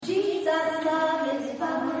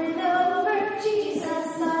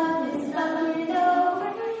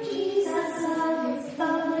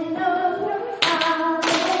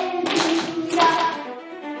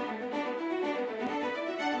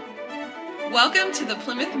Welcome to the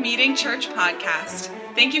Plymouth Meeting Church podcast.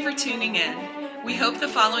 Thank you for tuning in. We hope the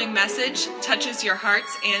following message touches your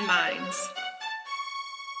hearts and minds.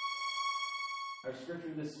 Our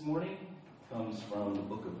scripture this morning comes from the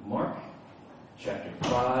book of Mark, chapter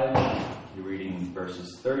 5. You're reading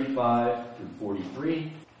verses 35 through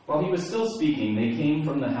 43. While he was still speaking, they came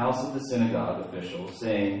from the house of the synagogue official,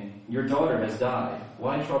 saying, "Your daughter has died.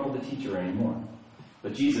 Why trouble the teacher anymore?"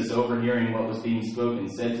 But Jesus, overhearing what was being spoken,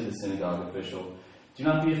 said to the synagogue official, "Do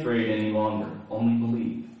not be afraid any longer, only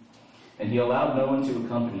believe." And he allowed no one to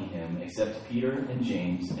accompany him except Peter and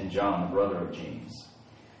James and John, the brother of James.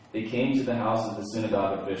 They came to the house of the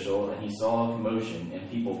synagogue official, and he saw a commotion and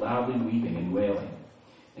people loudly weeping and wailing.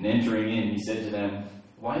 And entering in, he said to them,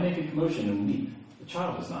 "Why make a commotion and weep? The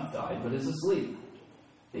child has not died, but is asleep."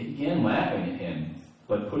 They began laughing at him.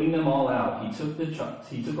 But putting them all out, he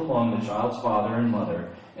took along the child's father and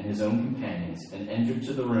mother and his own companions and entered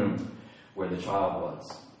to the room where the child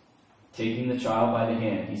was. Taking the child by the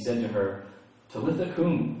hand, he said to her, "Talitha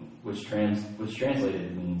kum," which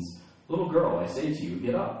translated means, "Little girl, I say to you,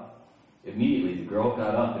 get up." Immediately the girl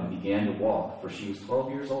got up and began to walk, for she was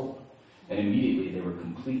 12 years old. And immediately they were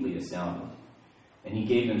completely astounded. And he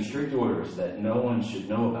gave them strict orders that no one should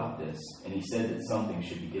know about this, and he said that something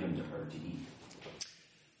should be given to her to eat.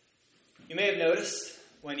 You may have noticed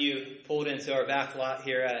when you pulled into our back lot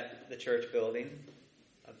here at the church building,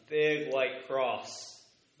 a big white cross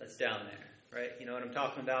that's down there, right? You know what I'm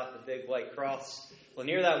talking about, the big white cross? Well,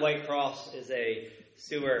 near that white cross is a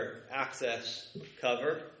sewer access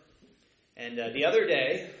cover. And the other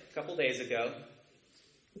day, a couple days ago,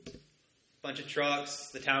 a bunch of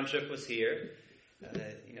trucks, the township was here,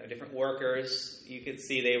 different workers. You could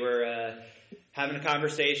see they were having a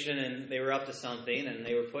conversation, and they were up to something, and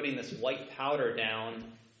they were putting this white powder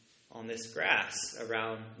down on this grass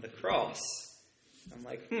around the cross. I'm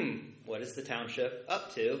like, what is the township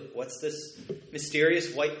up to? What's this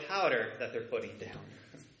mysterious white powder that they're putting down?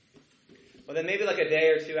 Well, then maybe like a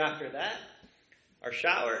day or two after that, our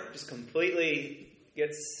shower just completely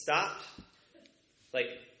gets stopped. Like,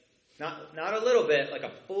 not a little bit, like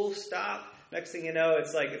a full stop. Next thing you know,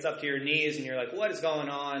 it's like it's up to your knees, and you're like, what is going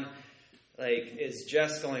on? Like, is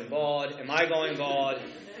Jess going bald? Am I going bald?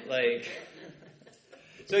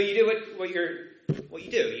 So you do what you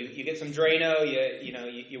do. You get some Drano.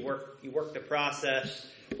 You work the process.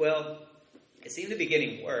 Well, it seemed to be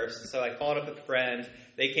getting worse. So I called up a friend.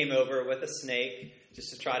 They came over with a snake just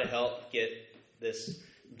to try to help get this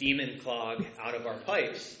demon clog out of our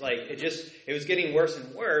pipes. It was getting worse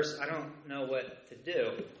and worse. I don't know what to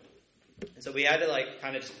do. And so we had to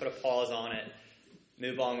kind of just put a pause on it,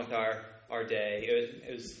 move on with our day.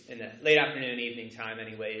 It was in the late afternoon, evening time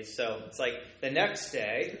anyways. So it's like the next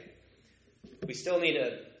day, we still need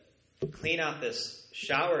to clean out this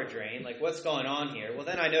shower drain. Like, what's going on here? Well,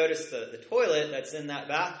 then I noticed the toilet that's in that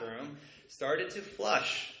bathroom started to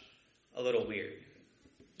flush a little weird.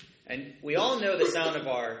 And we all know the sound of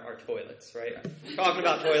our toilets, right? We're talking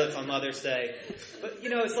about toilets on Mother's Day. But,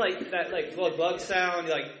 it's like that glug sound,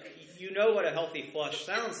 you know what a healthy flush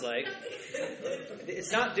sounds like.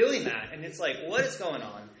 It's not doing that. And it's like, what is going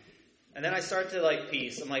on? And then I start to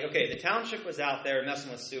piece. I'm like, okay, the township was out there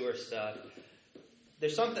messing with sewer stuff.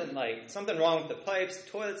 There's something wrong with the pipes. The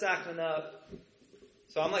toilet's acting up.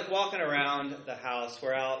 So I'm walking around the house.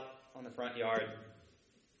 We're out on the front yard.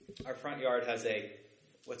 Our front yard has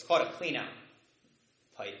what's called a clean out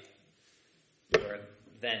pipe, or a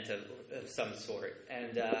vent of some sort.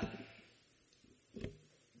 And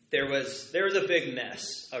there was a big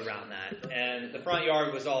mess around that, and the front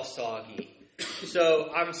yard was all soggy.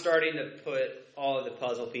 So I'm starting to put all of the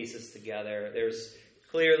puzzle pieces together. There's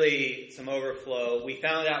clearly some overflow. We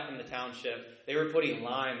found out from the township they were putting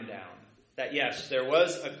lime down. That yes, there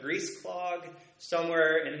was a grease clog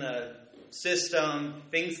somewhere in the system.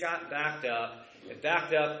 Things got backed up. It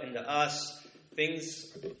backed up into us.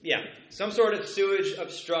 Some sort of sewage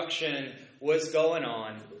obstruction was going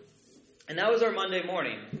on. And that was our Monday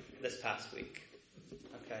morning this past week.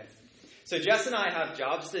 Okay. So Jess and I have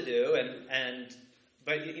jobs to do,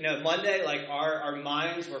 but Monday, our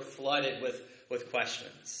minds were flooded with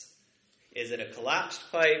questions. Is it a collapsed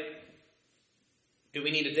pipe? Do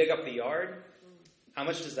we need to dig up the yard? How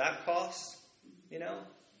much does that cost?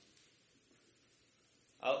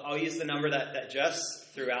 I'll use the number that Jess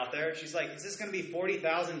threw out there. She's like, "Is this going to be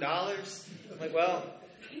 $40,000?" I'm like, well,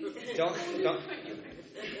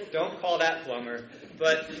 don't call that plumber.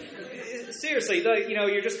 But seriously,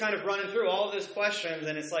 you're just kind of running through all of those questions,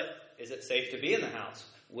 and it's like, is it safe to be in the house?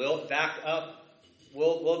 Will it back up?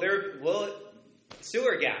 Will it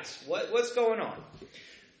sewer gas? What's going on?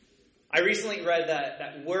 I recently read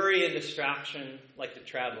that worry and distraction like to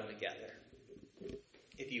travel together.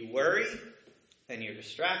 If you worry, then you're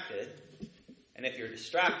distracted. And if you're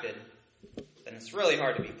distracted, then it's really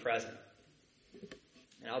hard to be present.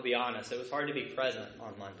 And I'll be honest, it was hard to be present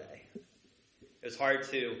on Monday. It was hard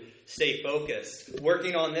to stay focused.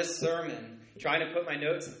 Working on this sermon, trying to put my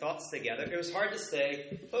notes and thoughts together, it was hard to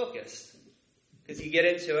stay focused. Because you get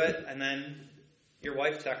into it, and then your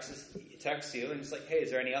wife texts you, and it's like, hey,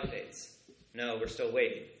 is there any updates? No, we're still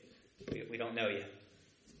waiting. We don't know yet.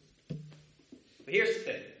 But here's the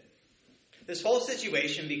thing. This whole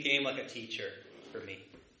situation became like a teacher for me.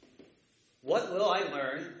 What will I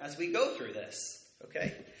learn as we go through this?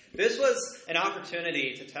 Okay? This was an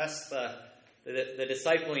opportunity to test the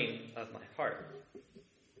discipling of my heart.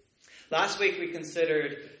 Last week we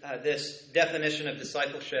considered this definition of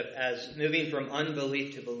discipleship as moving from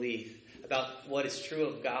unbelief to belief about what is true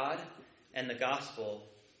of God and the gospel,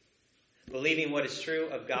 believing what is true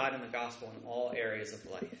of God and the gospel in all areas of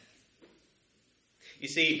life. You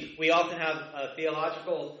see, we often have a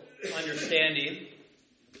theological understanding.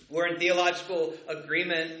 We're in theological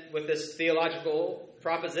agreement with this theological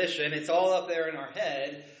proposition. It's all up there in our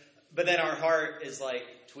head, but then our heart is like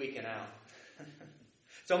tweaking out.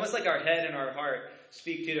 It's almost like our head and our heart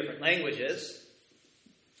speak two different languages.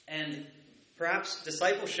 And perhaps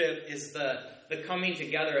discipleship is the coming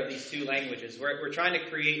together of these two languages. We're trying to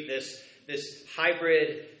create this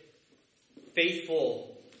hybrid,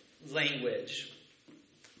 faithful language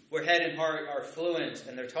where head and heart are fluent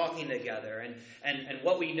and they're talking together. And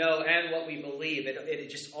what we know and what we believe, it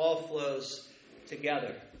just all flows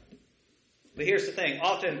together. But here's the thing.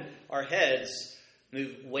 Often our heads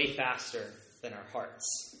move way faster than our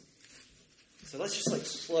hearts. So let's just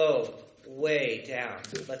slow way down.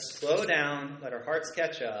 Let's slow down, let our hearts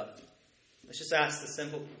catch up. Let's just ask the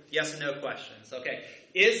simple yes and no questions. Okay,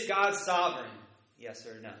 is God sovereign? Yes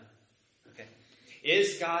or no? Okay.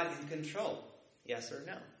 Is God in control? Yes or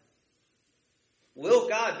no? Will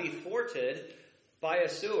God be thwarted by a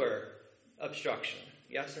sewer obstruction?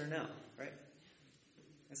 Yes or no? Right?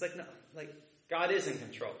 It's like, no, God is in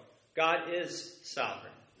control. God is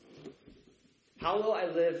sovereign. How will I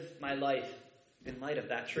live my life in light of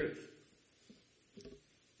that truth?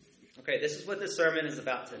 Okay, this is what this sermon is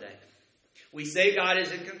about today. We say God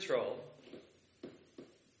is in control,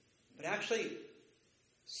 but actually,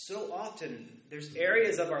 so often, there's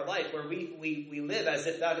areas of our life where we live as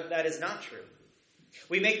if that is not true.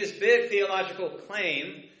 We make this big theological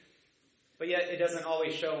claim, but yet it doesn't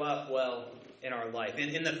always show up well in our life,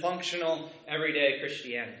 in the functional, everyday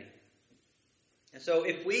Christianity. And so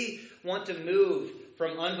if we want to move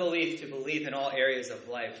from unbelief to belief in all areas of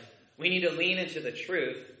life, we need to lean into the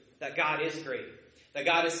truth that God is great, that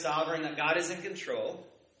God is sovereign, that God is in control.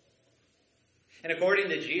 And according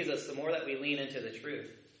to Jesus, the more that we lean into the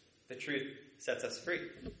truth sets us free.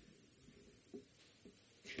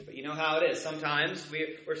 But you know how it is. Sometimes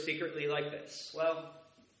we're secretly like this. Well,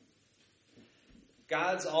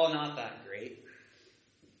 God's all not that great.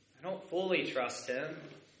 I don't fully trust him.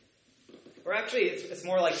 Or actually, it's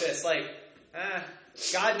more like this.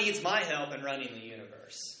 God needs my help in running the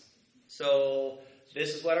universe. So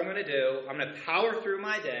this is what I'm going to do. I'm going to power through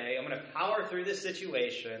my day. I'm going to power through this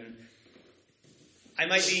situation. I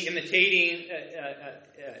might be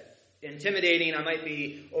intimidating. I might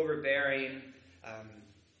be overbearing.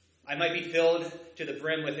 I might be filled to the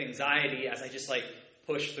brim with anxiety as I just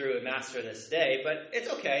push through and master this day. But it's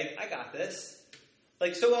okay. I got this.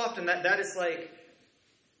 So often that is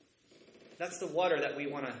that's the water that we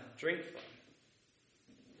want to drink from.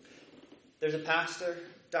 There's a pastor,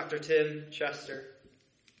 Dr. Tim Chester.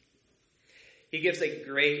 He gives a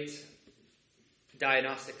great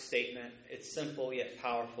diagnostic statement. It's simple yet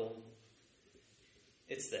powerful.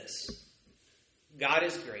 It's this: God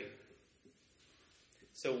is great,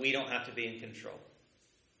 so we don't have to be in control.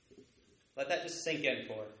 Let that just sink in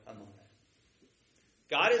for a moment.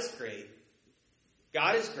 God is great.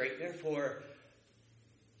 God is great, therefore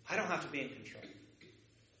I don't have to be in control.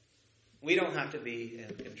 We don't have to be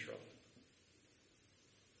in control.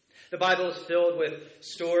 The Bible is filled with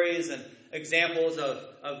stories and examples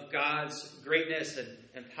of God's greatness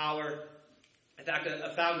and power. In fact,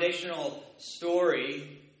 a foundational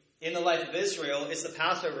story in the life of Israel is the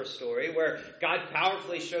Passover story, where God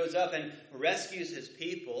powerfully shows up and rescues his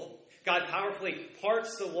people. God powerfully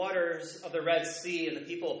parts the waters of the Red Sea, and the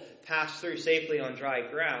people pass through safely on dry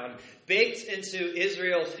ground. Baked into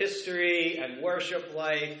Israel's history and worship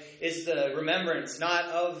life is the remembrance not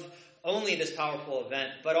of only this powerful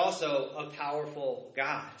event, but also a powerful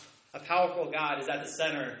God. A powerful God is at the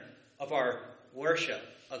center of our worship,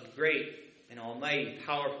 a great and almighty,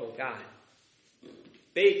 powerful God.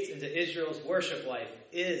 Baked into Israel's worship life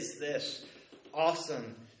is this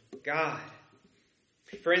awesome God.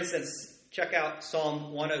 For instance, check out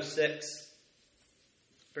Psalm 106,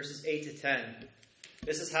 verses 8 to 10.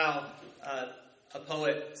 This is how a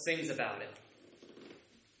poet sings about it.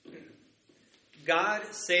 God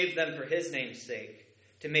saved them for his name's sake,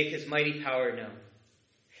 to make his mighty power known.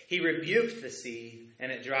 He rebuked the sea,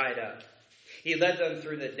 and it dried up. He led them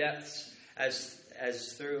through the depths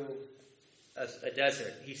as through a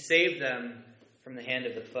desert. He saved them from the hand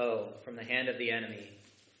of the foe, from the hand of the enemy.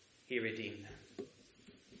 He redeemed them.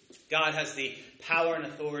 God has the power and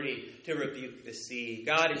authority to rebuke the sea.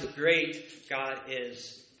 God is great. God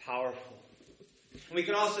is powerful. And we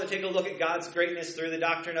can also take a look at God's greatness through the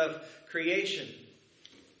doctrine of creation.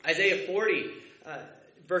 Isaiah 40,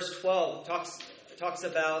 verse 12, talks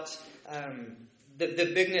about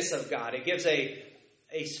the bigness of God. It gives a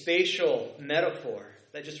spatial metaphor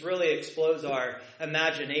that just really explodes our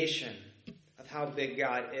imagination of how big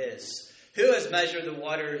God is. Who has measured the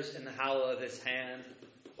waters in the hollow of his hand,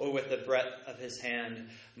 or with the breadth of his hand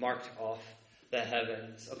marked off the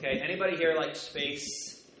heavens? Okay, anybody here like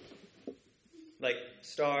space? Like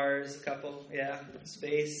stars, a couple? Yeah,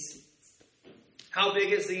 space. How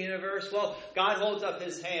big is the universe? Well, God holds up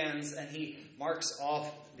his hands and he marks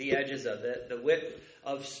off the edges of it. The width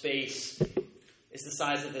of space is the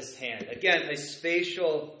size of his hand. Again, a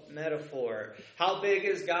spatial metaphor. How big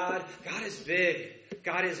is God? God is big.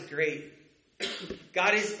 God is great.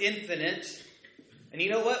 God is infinite. And you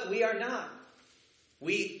know what? We are not.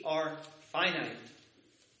 We are finite.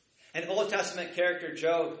 An Old Testament character,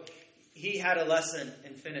 Job, he had a lesson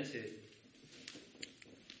in finitude.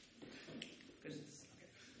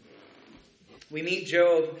 We meet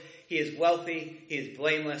Job. He is wealthy. He is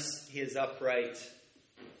blameless. He is upright.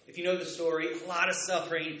 If you know the story, a lot of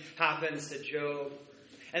suffering happens to Job.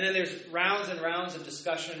 And then there's rounds and rounds of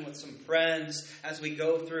discussion with some friends as we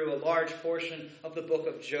go through a large portion of the book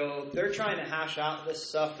of Job. They're trying to hash out this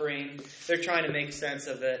suffering. They're trying to make sense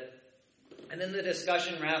of it. And then the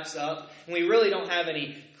discussion wraps up, and we really don't have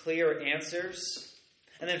any clear answers.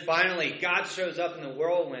 And then finally, God shows up in the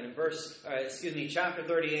whirlwind. Chapter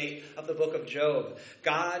 38 of the book of Job.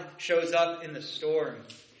 God shows up in the storm.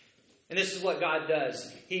 And this is what God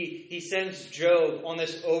does. He sends Job on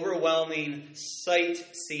this overwhelming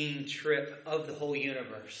sightseeing trip of the whole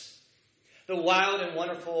universe. The wild and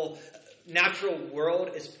wonderful natural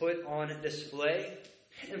world is put on display.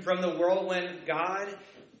 And from the whirlwind, God,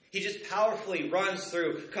 he just powerfully runs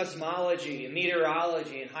through cosmology and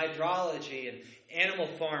meteorology and hydrology and animal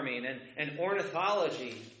farming and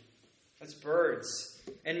ornithology. That's birds.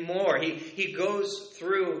 And more. He goes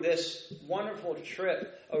through this wonderful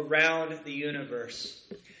trip around the universe.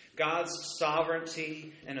 God's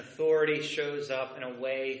sovereignty and authority shows up in a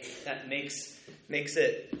way that makes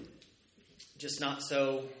it just not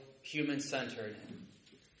so human-centered.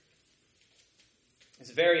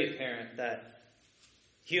 It's very apparent that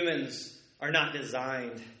humans are not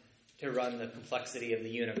designed to run the complexity of the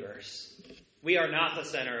universe. We are not the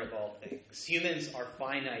center of all things. Humans are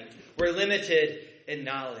finite. We're limited in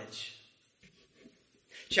knowledge.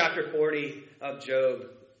 Chapter 40 of Job,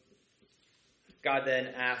 God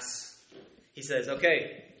then asks, he says,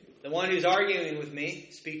 okay, the one who's arguing with me,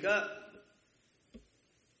 speak up.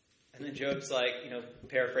 And then Job's like,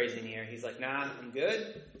 paraphrasing here, he's like, nah, I'm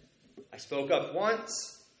good. I spoke up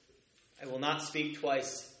once. I will not speak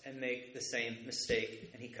twice and make the same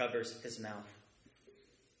mistake. And he covers his mouth.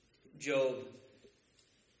 Job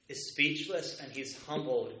is speechless and he's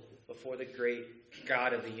humbled before the great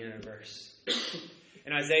God of the universe.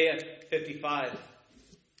 In Isaiah 55,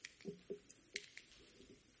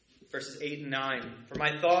 verses 8 and 9, for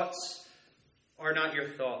my thoughts are not your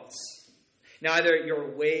thoughts, neither your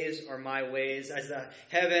ways are my ways. As the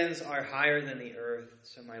heavens are higher than the earth,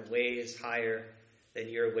 so my ways higher than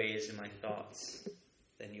your ways, and my thoughts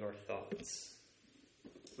than your thoughts.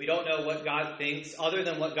 We don't know what God thinks other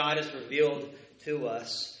than what God has revealed to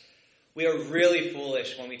us. We are really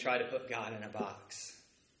foolish when we try to put God in a box.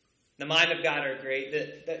 The mind of God are great.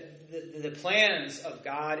 The plans of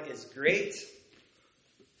God is great.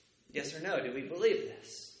 Yes or no? Do we believe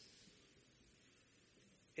this?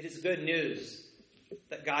 It is good news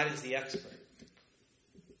that God is the expert.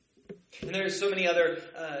 And there's so many other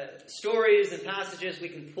stories and passages we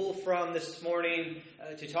can pull from this morning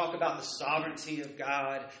to talk about the sovereignty of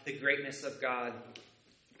God, the greatness of God.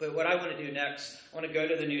 But what I want to do next, I want to go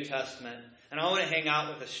to the New Testament, and I want to hang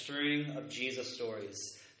out with a string of Jesus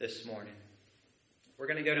stories this morning. We're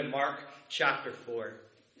going to go to Mark chapter 4.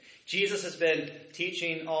 Jesus has been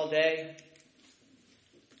teaching all day.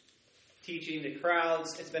 teaching the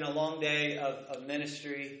crowds. It's been a long day of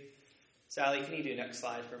ministry. Sally, can you do next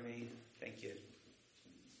slide for me? Thank you.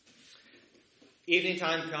 Evening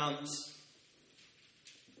time comes,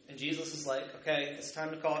 and Jesus is like, okay, it's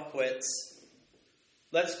time to call it quits.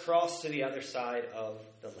 Let's cross to the other side of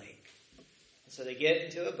the lake. And so they get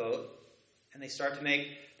into a boat, and they start to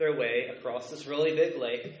make their way across this really big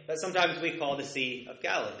lake that sometimes we call the Sea of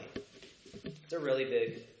Galilee. It's a really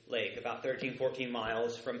big lake, about 13, 14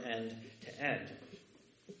 miles from end to end.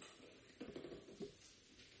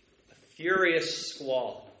 A furious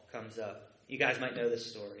squall comes up. You guys might know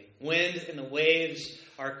this story. Wind and the waves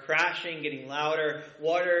are crashing, getting louder.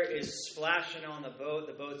 Water is splashing on the boat.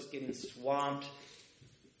 The boat's getting swamped.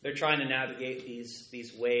 They're trying to navigate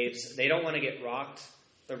these waves. They don't want to get rocked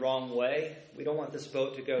the wrong way. We don't want this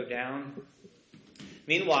boat to go down.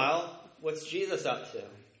 Meanwhile, what's Jesus up to?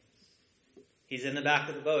 He's in the back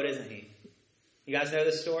of the boat, isn't he? You guys know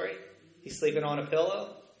this story? He's sleeping on a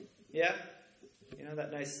pillow. Yeah? You know,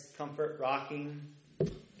 that nice comfort rocking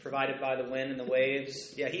provided by the wind and the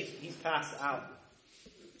waves. Yeah, he's passed out.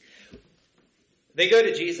 They go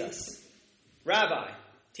to Jesus. Rabbi,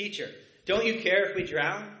 teacher, don't you care if we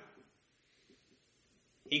drown?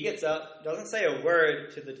 He gets up, doesn't say a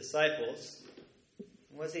word to the disciples.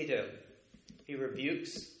 What does he do? He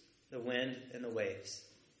rebukes the wind and the waves.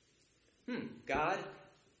 God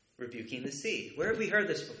rebuking the sea. Where have we heard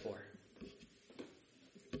this before?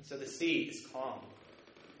 So the sea is calm,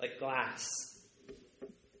 like glass.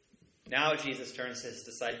 Now Jesus turns to his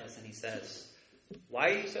disciples and he says,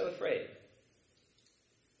 why are you so afraid?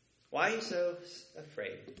 Why are you so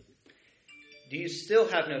afraid? Do you still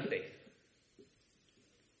have no faith?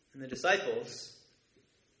 And the disciples,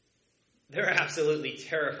 they're absolutely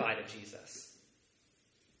terrified of Jesus.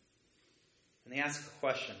 And they ask a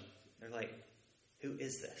question. They're like, who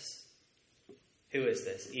is this? Who is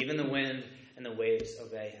this? Even the wind and the waves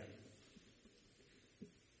obey him.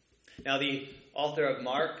 Now the author of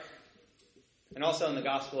Mark, and also in the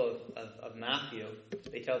Gospel of Matthew,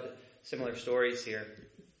 they tell similar stories here.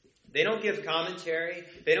 They don't give commentary.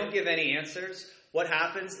 They don't give any answers. What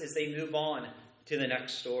happens is they move on to the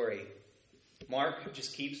next story. Mark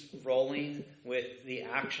just keeps rolling with the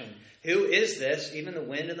action. Who is this? Even the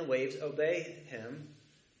wind and the waves obey him.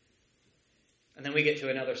 And then we get to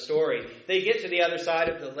another story. They get to the other side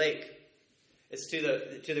of the lake. It's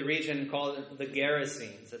to the region called the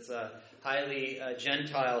Gerasenes. It's a highly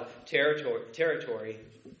Gentile territory,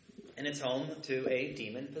 and it's home to a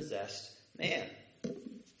demon-possessed man.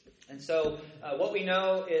 And so what we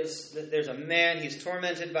know is that there's a man, he's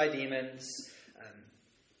tormented by demons.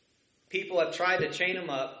 People have tried to chain him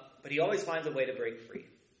up, but he always finds a way to break free.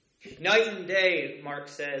 Night and day, Mark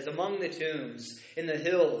says, among the tombs, in the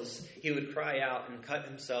hills, he would cry out and cut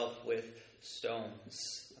himself with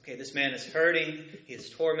stones. Okay, this man is hurting, he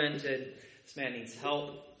is tormented, this man needs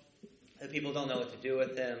help. The people don't know what to do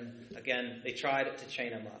with him. Again, they tried to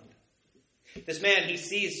chain him up. This man, he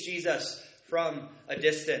sees Jesus from a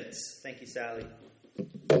distance. Thank you, Sally.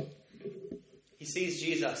 He sees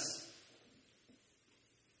Jesus.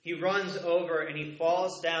 He runs over and he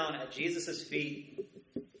falls down at Jesus' feet.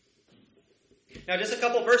 Now, just a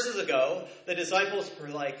couple verses ago, the disciples were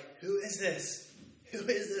like, who is this? Who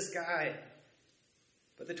is this guy?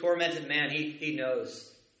 But the tormented man, he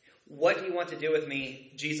knows. What do you want to do with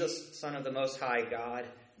me, Jesus, Son of the Most High God?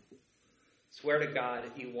 Swear to God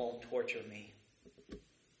you won't torture me.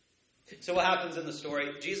 So what happens in the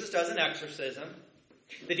story? Jesus does an exorcism.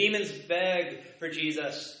 The demons beg for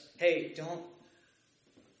Jesus, hey,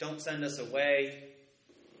 don't send us away.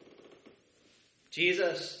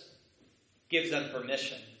 Jesus gives them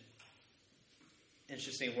permission.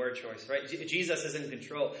 Interesting word choice, right? Jesus is in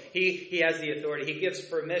control. He has the authority. He gives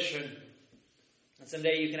permission. And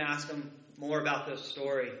someday you can ask him more about this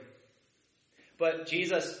story. But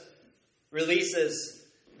Jesus releases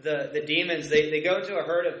the demons. They go to a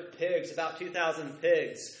herd of pigs, about 2,000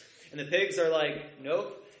 pigs. And the pigs are like,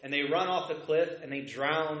 nope. And they run off the cliff and they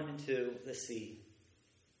drown into the sea.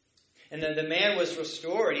 And then the man was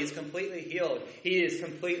restored. He's completely healed. He is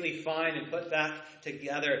completely fine and put back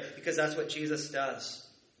together because that's what Jesus does.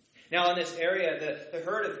 Now in this area, the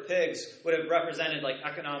herd of pigs would have represented like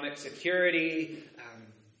economic security.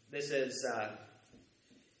 This is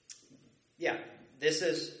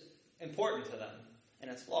important to them. And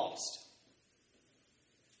it's lost.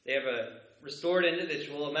 They have a restored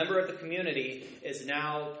individual, a member of the community, is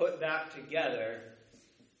now put back together.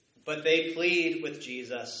 But they plead with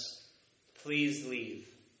Jesus, please leave.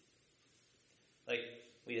 Like,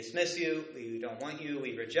 we dismiss you, we don't want you,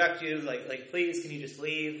 we reject you. Like, please, can you just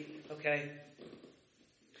leave? Okay.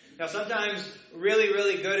 Now, sometimes really,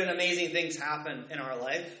 really good and amazing things happen in our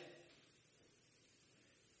life,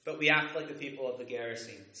 but we act like the people of the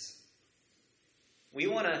Gerasenes. We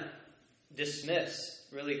want to dismiss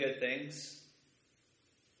really good things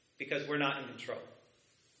because we're not in control.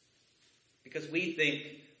 Because we think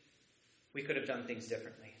we could have done things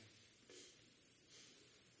differently.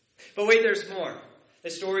 But wait, there's more.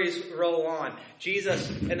 The stories roll on. Jesus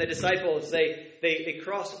and the disciples, they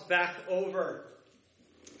cross back over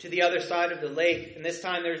to the other side of the lake. And this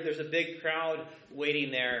time there's a big crowd waiting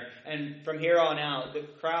there. And from here on out, the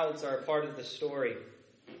crowds are a part of the story.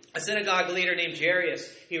 A synagogue leader named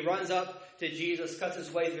Jairus, he runs up to Jesus, cuts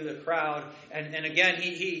his way through the crowd, and again,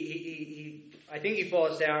 he I think he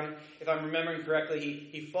falls down, if I'm remembering correctly,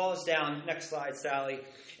 he falls down, next slide, Sally,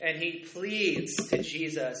 and he pleads to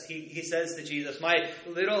Jesus. He says to Jesus, "My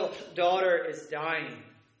little daughter is dying.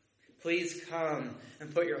 Please come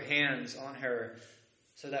and put your hands on her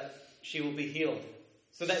so that she will be healed,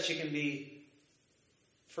 so that she can be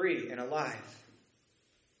free and alive."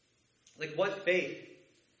 Like, what faith?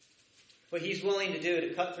 What he's willing to do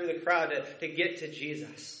to cut through the crowd to get to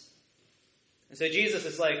Jesus. And so Jesus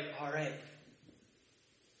is like, all right.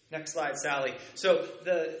 Next slide, Sally. So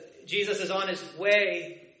Jesus is on his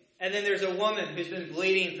way, and then there's a woman who's been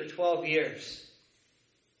bleeding for 12 years.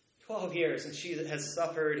 12 years, and she has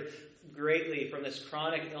suffered greatly from this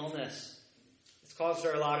chronic illness. It's caused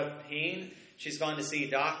her a lot of pain. She's gone to see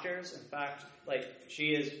doctors. In fact,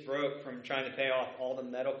 she is broke from trying to pay off all the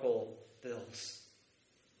medical bills.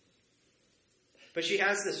 But she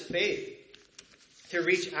has this faith to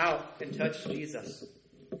reach out and touch Jesus.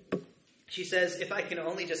 She says, if I can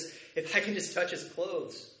just touch his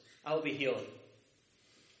clothes, I will be healed.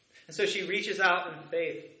 And so she reaches out in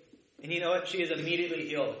faith. And you know what? She is immediately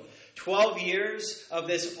healed. 12 years of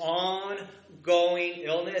this ongoing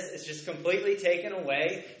illness is just completely taken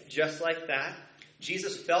away, just like that.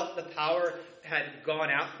 Jesus felt the power had gone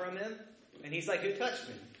out from him. And he's like, who touched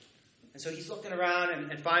me? And so he's looking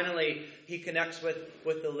around, and finally he connects with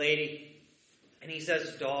the lady. And he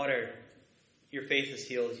says, daughter, your faith has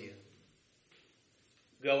healed you.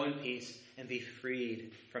 Go in peace and be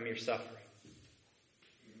freed from your suffering.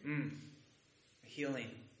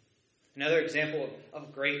 Healing. Another example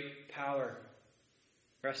of great power.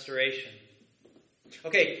 Restoration.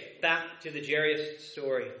 Okay, back to the Jairus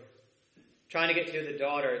story. Trying to get to the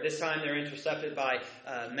daughter. This time they're intercepted by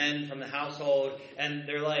men from the household, and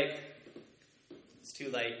they're like, it's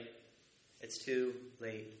too late. It's too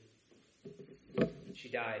late. She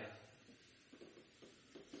died.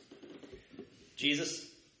 Jesus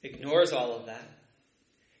ignores all of that.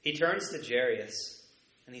 He turns to Jairus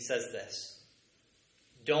and he says this,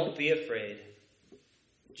 don't be afraid,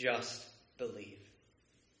 just believe.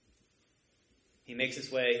 He makes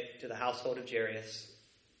his way to the household of Jairus.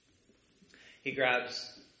 He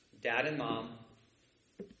grabs Dad and Mom,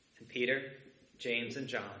 and Peter, James, and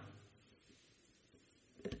John,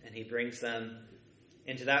 and he brings them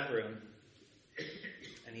into that room,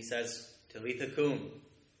 and he says, Talitha cum,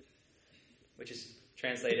 which is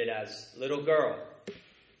translated as, little girl,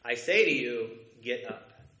 I say to you, get up.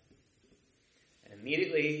 And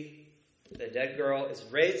immediately, the dead girl is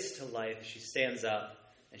raised to life. She stands up,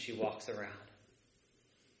 and she walks around.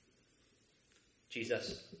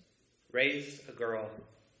 Jesus raised a girl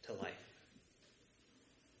to life.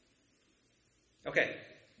 Okay,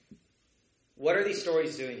 what are these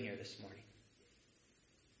stories doing here this morning?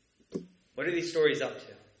 What are these stories up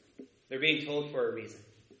to? They're being told for a reason.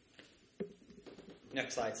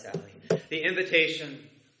 Next slide, Sally. The invitation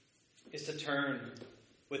is to turn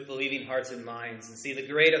with believing hearts and minds and see the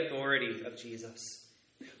great authority of Jesus.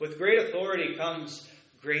 With great authority comes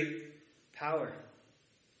great power.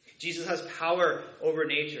 Jesus has power over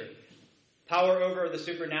nature, power over the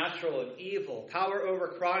supernatural and evil, power over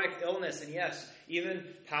chronic illness, and yes, even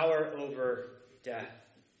power over death.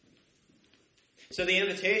 So the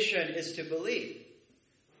invitation is to believe.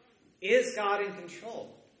 Is God in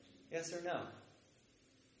control? Yes or no?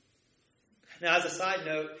 Now, as a side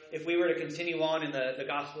note, if we were to continue on in the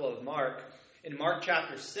Gospel of Mark, in Mark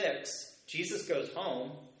chapter 6, Jesus goes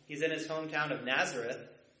home. He's in his hometown of Nazareth,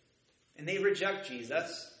 and they reject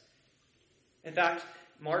Jesus. In fact,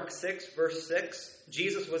 Mark 6, verse 6,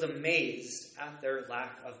 Jesus was amazed at their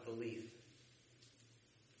lack of belief.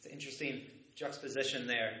 It's an interesting juxtaposition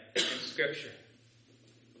there in Scripture.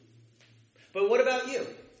 But what about you?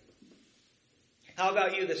 How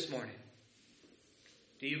about you this morning?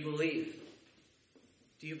 Do you believe?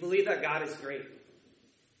 Do you believe that God is great?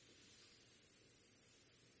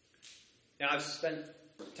 Now, I've spent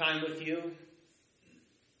time with you.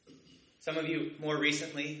 Some of you more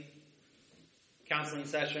recently counseling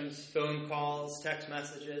sessions, phone calls, text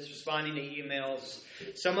messages, responding to emails.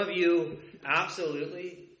 Some of you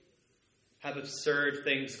absolutely have absurd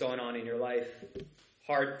things going on in your life,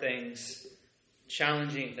 hard things,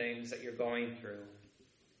 challenging things that you're going through.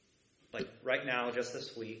 Like right now, just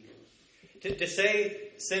this week. To say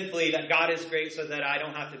simply that God is great so that I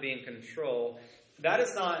don't have to be in control, that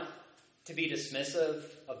is not to be dismissive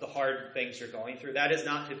of the hard things you're going through. That is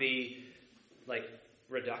not to be,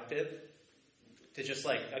 reductive. To just,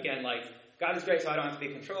 again, God is great so I don't have to be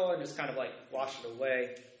in control and just kind of, wash it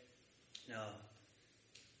away. No.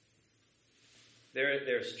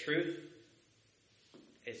 There's truth.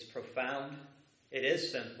 It's profound. It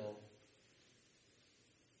is simple.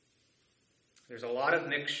 There's a lot of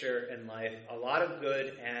mixture in life, a lot of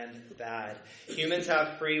good and bad. Humans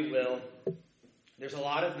have free will. There's a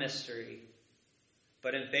lot of mystery.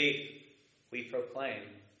 But in faith, we proclaim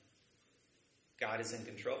God is in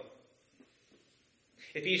control.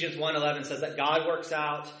 Ephesians 1:11 says that God works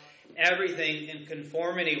out everything in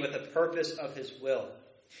conformity with the purpose of his will.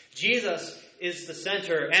 Jesus is the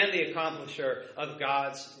center and the accomplisher of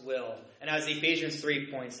God's will. And as Ephesians 3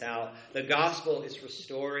 points out, the gospel is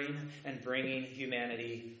restoring and bringing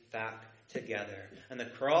humanity back together. And the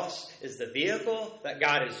cross is the vehicle that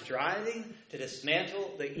God is driving to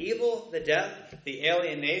dismantle the evil, the death, the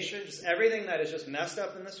alienation, just everything that is just messed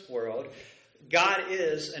up in this world. God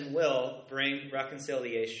is and will bring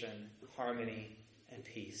reconciliation, harmony, and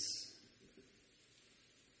peace.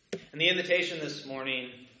 And the invitation this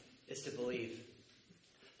morning is to believe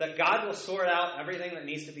that God will sort out everything that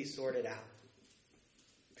needs to be sorted out.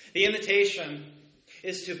 The invitation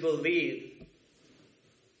is to believe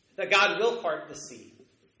that God will part the sea,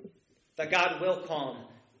 that God will calm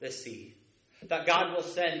the sea, that God will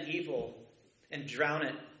send evil and drown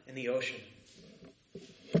it in the ocean.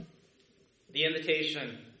 The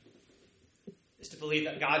invitation is to believe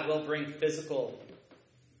that God will bring physical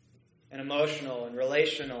and emotional and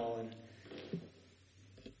relational and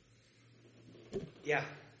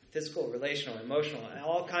physical, relational, emotional, and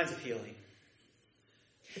all kinds of healing.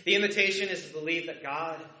 The invitation is to believe that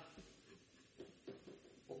God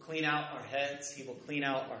will clean out our heads. He will clean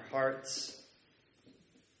out our hearts.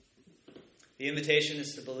 The invitation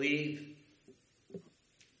is to believe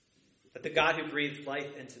that the God who breathed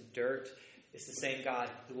life into dirt is the same God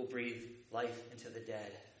who will breathe life into the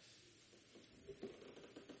dead.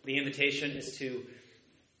 The invitation is to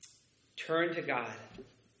turn to God,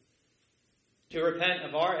 to repent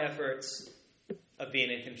of our efforts of being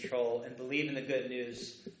in control and believe in the good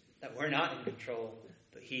news that we're not in control,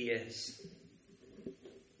 but he is.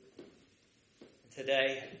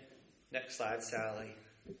 Today, next slide, Sally,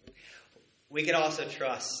 we can also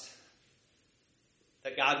trust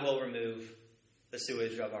that God will remove the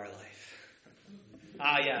sewage of our life.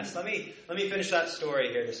 Yes. Let me finish that story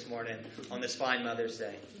here this morning on this fine Mother's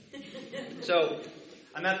Day. So,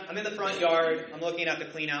 I'm in the front yard. I'm looking at the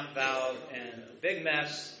clean out valve and a big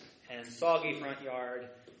mess and soggy front yard,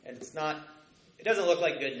 and it doesn't look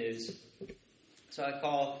like good news. So I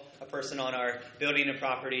call a person on our building and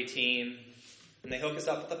property team, and they hook us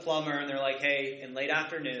up with a plumber, and they're like, hey, in late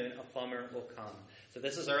afternoon, a plumber will come. So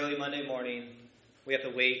this is early Monday morning. We have to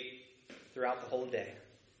wait throughout the whole day.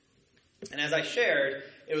 And as I shared,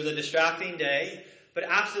 it was a distracting day, but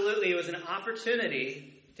absolutely it was an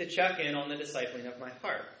opportunity to check in on the discipling of my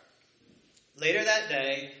heart. Later that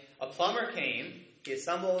day, a plumber came. He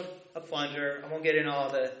assembled a plunger. I won't get into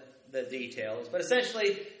all the details, but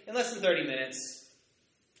essentially, in less than 30 minutes,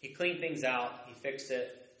 he cleaned things out. He fixed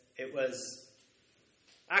it. It was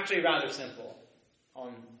actually rather simple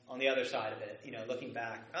on the other side of it. Looking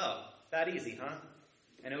back, oh, that easy, huh?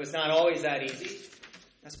 And it was not always that easy.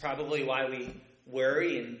 That's probably why we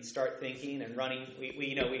worry and start thinking and running.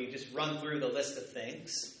 We just run through the list of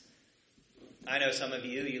things. I know some of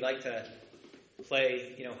you like to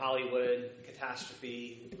play, Hollywood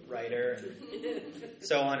catastrophe writer and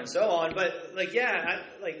so on and so on. But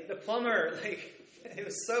the plumber, it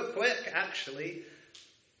was so quick, actually.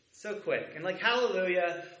 So quick. And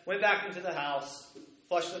hallelujah, went back into the house,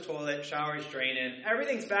 flushed the toilet, shower's draining.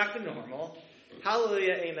 Everything's back to normal.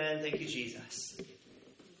 Hallelujah, amen, thank you, Jesus.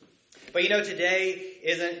 But today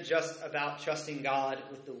isn't just about trusting God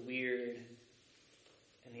with the weird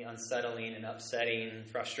and the unsettling and upsetting and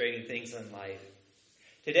frustrating things in life.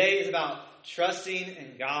 Today is about trusting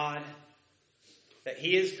in God, that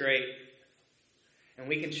he is great, and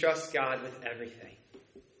we can trust God with everything.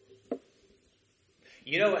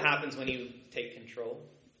 You know what happens when you take control?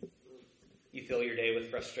 You fill your day with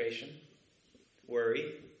frustration,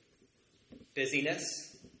 worry, busyness.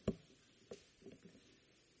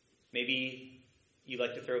 Maybe You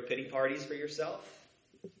like to throw pity parties for yourself?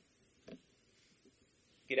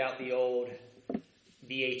 Get out the old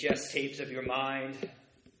VHS tapes of your mind.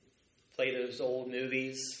 Play those old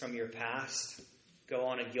movies from your past. Go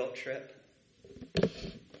on a guilt trip.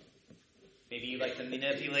 Maybe you like to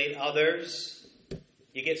manipulate others.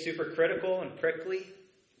 You get super critical and prickly.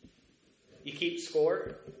 You keep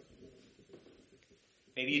score.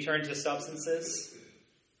 Maybe you turn to substances.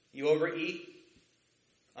 You overeat,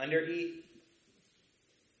 undereat.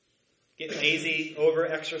 Get lazy,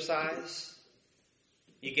 over-exercise.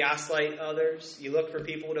 You gaslight others. You look for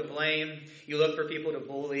people to blame. You look for people to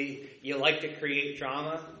bully. You like to create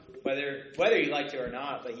drama, whether you like to or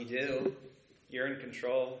not, but you do. You're in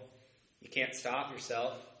control. You can't stop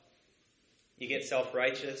yourself. You get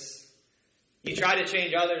self-righteous. You try to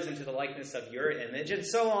change others into the likeness of your image, and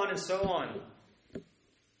so on and so on.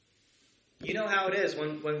 You know how it is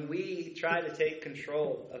when we try to take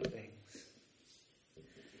control of things.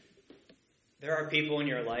 There are people in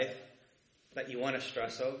your life that you want to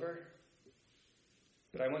stress over,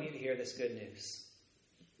 but I want you to hear this good news.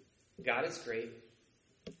 God is great,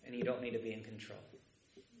 and you don't need to be in control.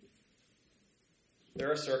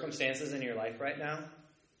 There are circumstances in your life right now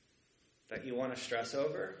that you want to stress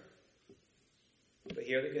over, but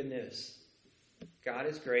hear the good news. God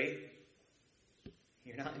is great.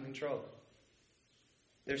 You're not in control.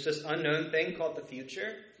 There's this unknown thing called the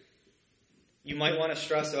future. You might want to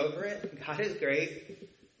stress over it. God is great.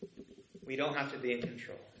 We don't have to be in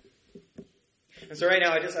control. And so right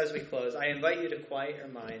now, just as we close, I invite you to quiet your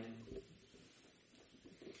mind.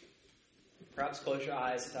 Perhaps close your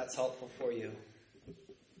eyes if that's helpful for you.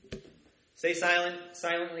 Stay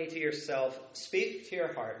silently to yourself. Speak to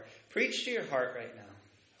your heart. Preach to your heart right now.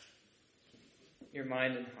 Your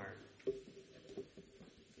mind and heart.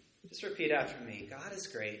 Just repeat after me. God is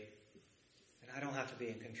great, and I don't have to be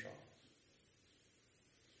in control.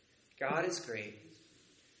 God is great.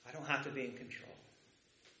 I don't have to be in control.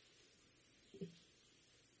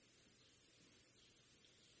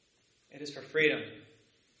 It is for freedom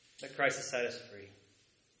that Christ has set us free.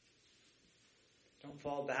 Don't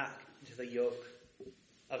fall back into the yoke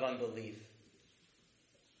of unbelief,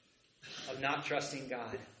 of not trusting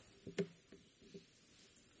God.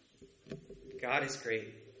 God is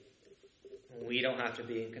great. We don't have to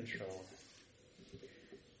be in control.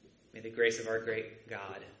 May the grace of our great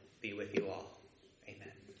God be with you all.